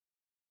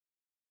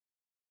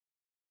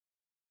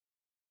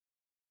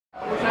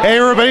Hey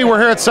everybody,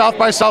 we're here at South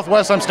by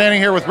Southwest. I'm standing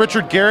here with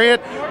Richard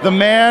Garriott, the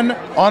man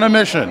on a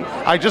mission.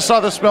 I just saw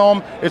this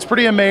film. It's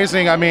pretty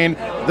amazing. I mean,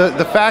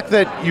 the fact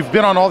that you've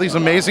been on all these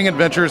amazing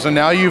adventures and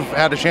now you've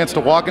had a chance to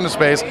walk into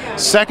space,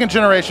 second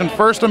generation,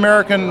 first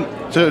American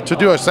to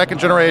do a second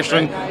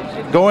generation,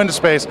 go into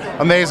space,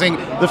 amazing.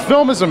 The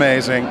film is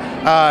amazing.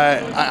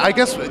 I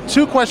guess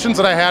two questions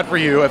that I had for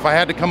you, if I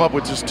had to come up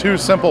with just two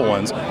simple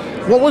ones.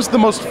 What was the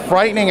most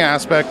frightening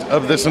aspect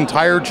of this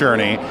entire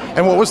journey,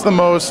 and what was the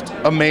most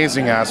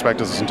amazing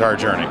aspect of this entire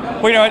journey?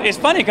 Well, you know, it's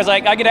funny because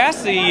I get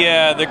asked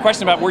the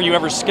question about were you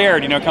ever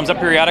scared. You know, it comes up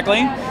periodically,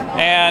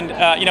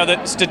 and you know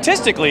that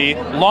statistically,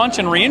 launch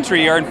and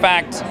reentry are in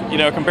fact, you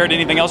know, compared to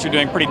anything else you're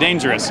doing, pretty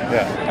dangerous.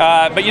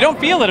 Yeah. But you don't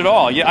feel it at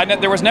all.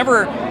 There was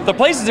never the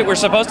places that were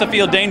supposed to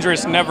feel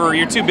dangerous. Never,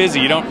 you're too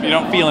busy. You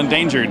don't feel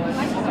endangered.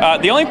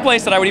 The only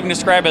place that I would even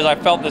describe as I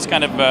felt this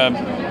kind of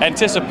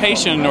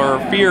anticipation or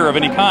fear of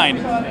any kind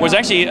was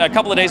actually a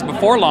couple of days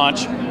before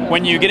launch,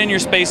 when you get in your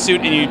spacesuit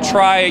and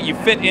you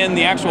fit in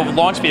the actual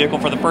launch vehicle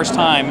for the first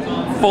time,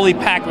 fully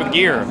packed with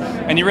gear,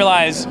 and you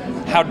realize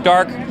how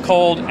dark,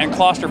 cold, and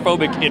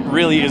claustrophobic it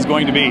really is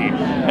going to be.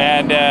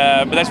 And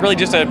but that's really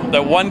just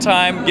the one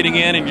time getting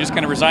in, and you just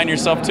kind of resign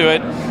yourself to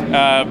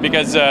it,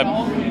 because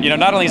you know,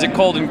 not only is it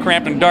cold and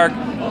cramped and dark,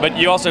 but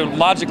you also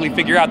logically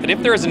figure out that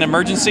if there is an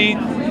emergency,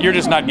 you're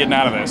just not getting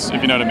out of this,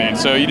 if you know what I mean.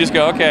 So you just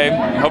go, okay,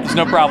 hope there's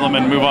no problem,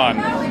 and move on.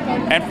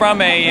 And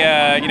from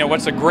a, you know,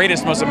 what's the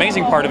greatest, most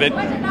amazing part of it,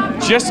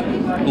 just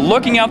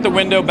looking out the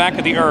window back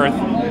at the Earth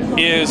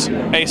is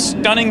a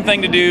stunning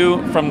thing to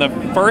do from the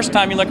first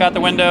time you look out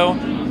the window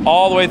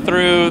all the way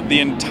through the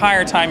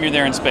entire time you're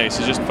there in space.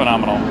 It's just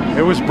phenomenal.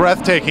 It was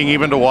breathtaking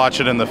even to watch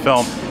it in the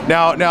film.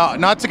 Now,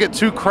 not to get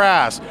too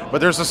crass, but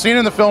there's a scene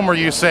in the film where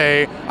you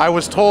say, I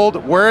was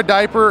told, wear a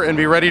diaper and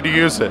be ready to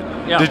use it.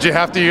 Yeah. Did you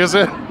have to use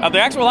it? The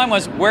actual line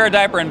was, wear a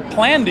diaper and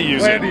plan to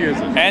use it.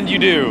 And you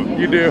do.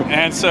 You do.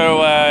 And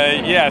so,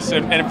 yes,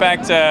 and in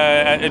fact,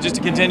 just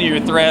to continue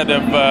your thread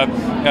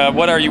of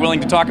what are you willing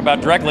to talk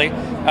about directly,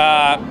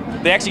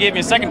 they actually gave me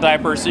a second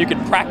diaper so you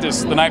could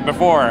practice the night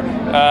before,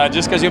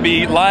 just because you'll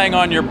be lying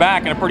on your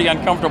back in a pretty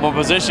uncomfortable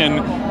position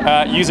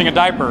using a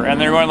diaper.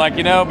 And they're going like,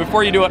 you know,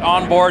 before you do it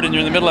on board and you're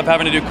in the middle of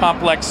having to do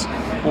complex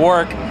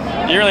work,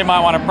 you really might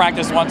want to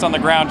practice once on the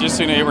ground just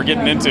so you know what we're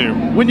getting into.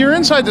 When you're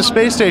inside the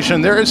space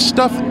station, there is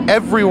stuff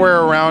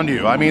everywhere around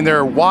you. I mean, there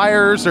are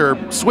wires, there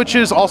are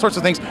switches, all sorts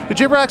of things. Did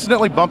you ever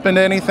accidentally bump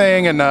into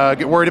anything and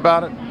get worried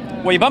about it?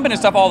 Well, you bump into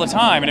stuff all the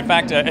time. And in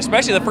fact,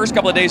 especially the first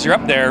couple of days you're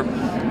up there,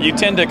 you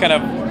tend to kind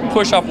of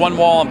push off one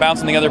wall and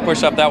bounce on the other,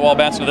 push up that wall,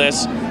 bounce to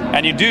this,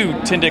 and you do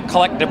tend to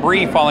collect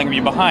debris falling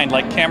you behind,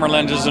 like camera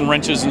lenses and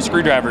wrenches and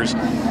screwdrivers.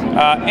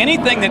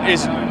 Anything that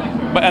is,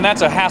 and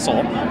that's a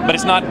hassle, but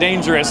it's not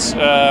dangerous,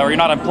 or you're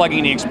not unplugging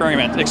any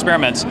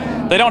experiments.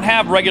 They don't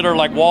have regular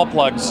like wall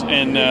plugs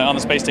on the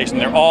space station.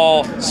 They're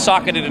all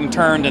socketed and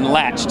turned and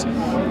latched.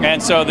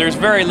 And so there's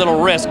very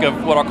little risk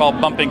of what I'll call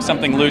bumping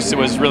something loose that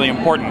was really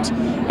important.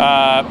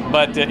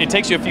 But it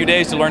takes you a few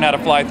days to learn how to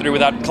fly through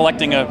without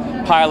collecting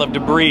a pile of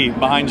debris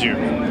behind you.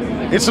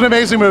 It's an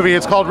amazing movie.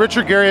 It's called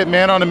Richard Garriott,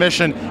 Man on a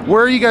Mission.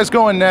 Where are you guys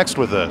going next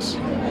with this?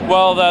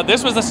 Well,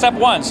 this was the step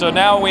one. So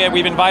now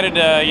we've invited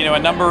you know, a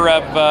number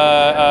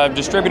of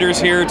distributors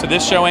here to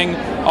this showing.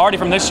 Already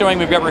from this showing,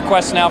 we've got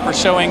requests now for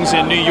showings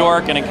in New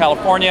York and in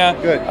California.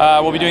 Good.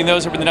 We'll be doing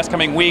those over the next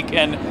coming week,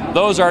 and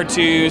those are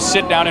to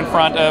sit down in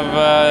front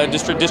of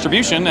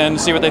distribution and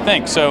see what they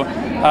think. So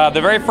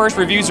the very first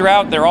reviews are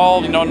out. They're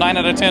all, you know, 9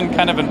 out of 10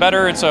 kind of and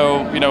better. And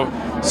so, you know,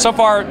 so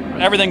far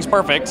everything's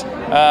perfect,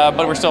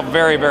 but we're still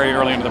very, very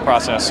early into the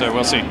process. So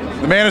we'll see.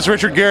 The man is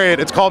Richard Garriott.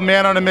 It's called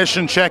Man on a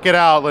Mission. Check it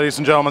out, ladies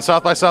and gentlemen.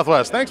 South by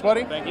Southwest. Thanks,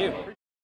 buddy. Thank you.